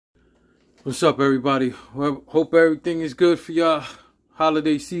What's up, everybody? Well, hope everything is good for y'all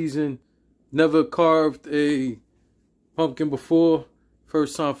holiday season. Never carved a pumpkin before.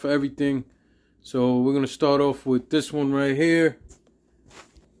 First time for everything. So we're going to start off with this one right here.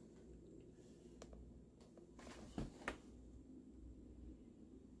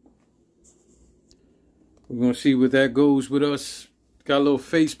 We're going to see what that goes with us. Got a little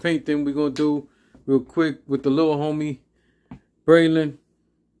face painting we're going to do real quick with the little homie, Braylon.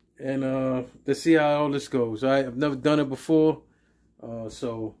 And let's see how all this goes. All right, I've never done it before.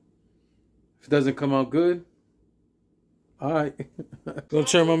 So if it doesn't come out good, all right. Gonna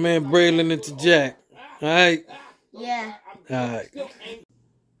turn my man Braylon into Jack. All right? Yeah. All right.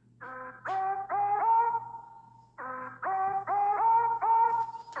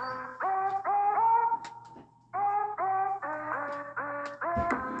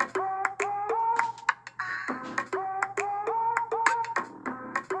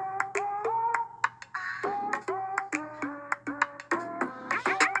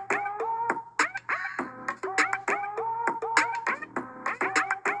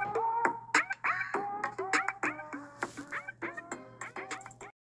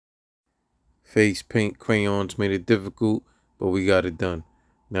 Face paint crayons made it difficult, but we got it done.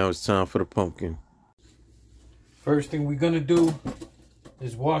 Now it's time for the pumpkin. First thing we're gonna do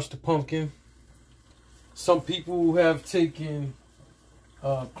is wash the pumpkin. Some people have taken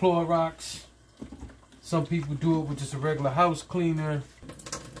Clorox. Some people do it with just a regular house cleaner.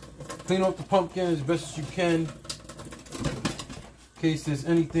 Clean off the pumpkin as best as you can, in case there's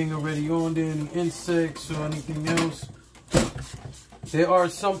anything already on there, any insects or anything else. There are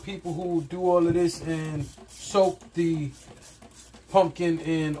some people who will do all of this and soak the pumpkin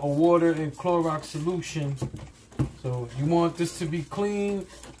in a water and Clorox solution. So you want this to be clean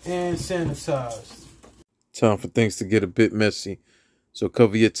and sanitized. Time for things to get a bit messy. So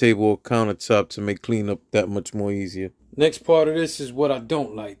cover your table or countertop to make cleanup that much more easier. Next part of this is what I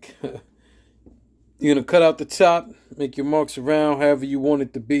don't like. You're going to cut out the top, make your marks around however you want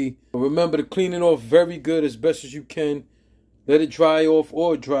it to be. But remember to clean it off very good as best as you can. Let it dry off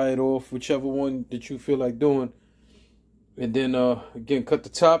or dry it off, whichever one that you feel like doing. And then, again, cut the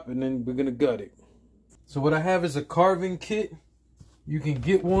top and then we're going to gut it. So what I have is a carving kit. You can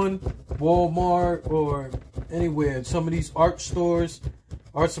get one, Walmart or anywhere. Some of these art stores,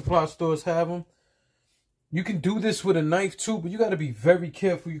 art supply stores have them. You can do this with a knife too, but you got to be very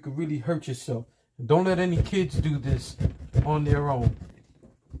careful. You could really hurt yourself. Don't let any kids do this on their own.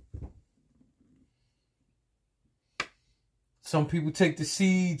 Some people take the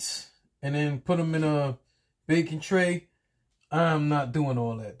seeds and then put them in a baking tray. I'm not doing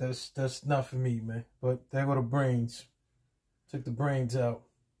all that. That's not for me, man. But there go the brains. Take the brains out.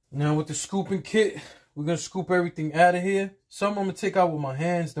 Now with the scooping kit, we're going to scoop everything out of here. Some I'm going to take out with my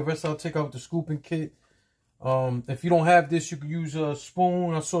hands. The rest I'll take out with the scooping kit. If you don't have this, you can use a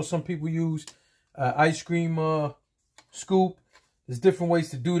spoon. I saw some people use ice cream scoop. There's different ways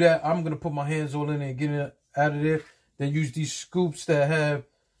to do that. I'm going to put my hands all in there and get it out of there. Then use these scoops that have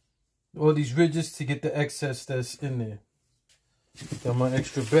all these ridges to get the excess that's in there. Got my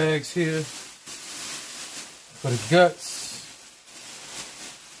extra bags here for the guts.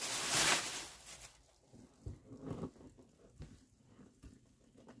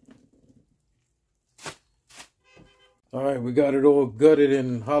 All right, we got it all gutted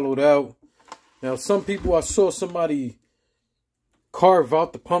and hollowed out. Now, some people, I saw somebody carve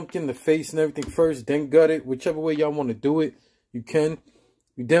out the pumpkin, the face and everything first, then gut it. Whichever way y'all want to do it, you can.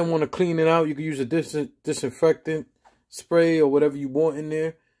 You then want to clean it out. You can use a disinfectant spray or whatever you want in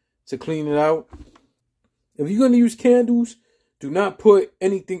there to clean it out. If you're going to use candles, do not put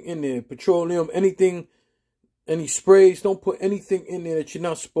anything in there. Petroleum, anything, any sprays. Don't put anything in there that you're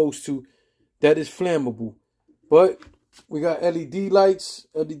not supposed to. That is flammable. But we got LED lights,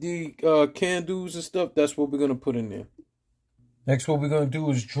 LED candles and stuff. That's what we're going to put in there. Next, what we're going to do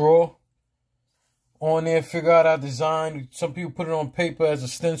is draw on there, figure out our design. Some people put it on paper as a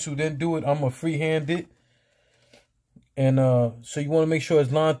stencil, then do it. I'm going to freehand it. And so you want to make sure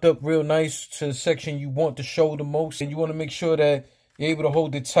it's lined up real nice to the section you want to show the most. And you want to make sure that you're able to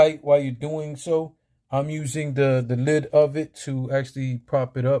hold it tight while you're doing so. I'm using the lid of it to actually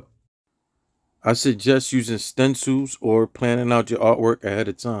prop it up. I suggest using stencils or planning out your artwork ahead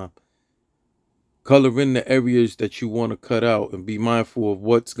of time. Color in the areas that you want to cut out and be mindful of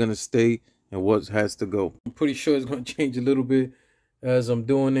what's going to stay and what has to go. I'm pretty sure it's going to change a little bit as I'm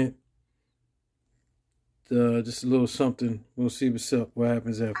doing it. Just a little something. We'll see what's up, what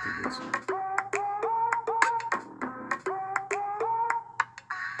happens afterwards.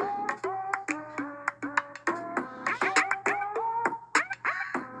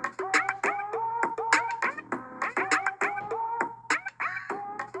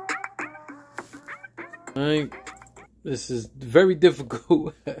 Alright, this is very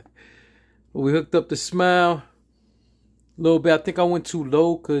difficult. We hooked up the smile a little bit. I think I went too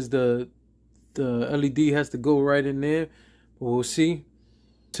low because the LED has to go right in there. But we'll see.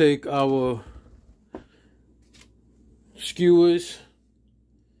 Take our skewers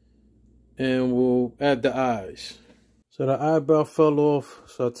and we'll add the eyes. So the eyebrow fell off,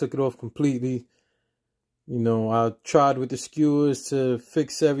 so I took it off completely. You know, I tried with the skewers to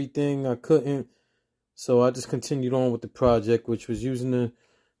fix everything. I couldn't. So I just continued on with the project, which was using the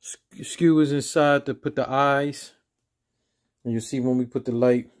skewers inside to put the eyes. And you'll see when we put the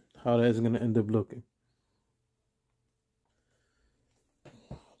light, how that's going to end up looking.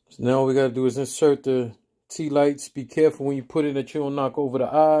 So now all we got to do is insert the T lights. Be careful when you put it that you don't knock over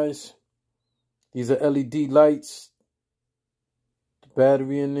the eyes. These are LED lights. The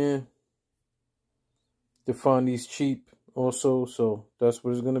battery in there. To find these cheap also, so that's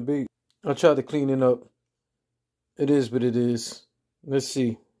what it's going to be. I tried to clean it up. It is what it is. Let's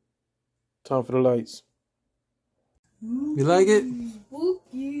see. Time for the lights. You like it?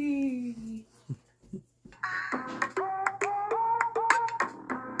 Spooky.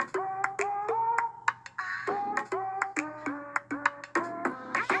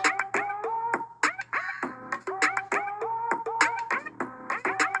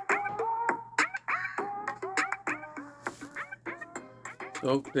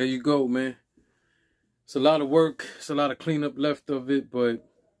 So there you go, man. It's a lot of work. It's a lot of cleanup left of it, but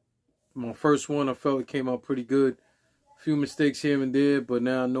my first one, I felt it came out pretty good. A few mistakes here and there, but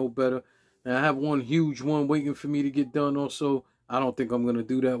now I know better. And I have one huge one waiting for me to get done also. I don't think I'm going to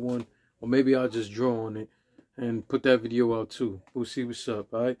do that one. Or maybe I'll just draw on it and put that video out too. We'll see what's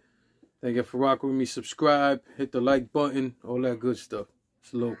up, all right? Thank you for rocking with me. Subscribe, hit the like button, all that good stuff.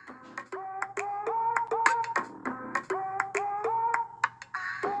 Salute.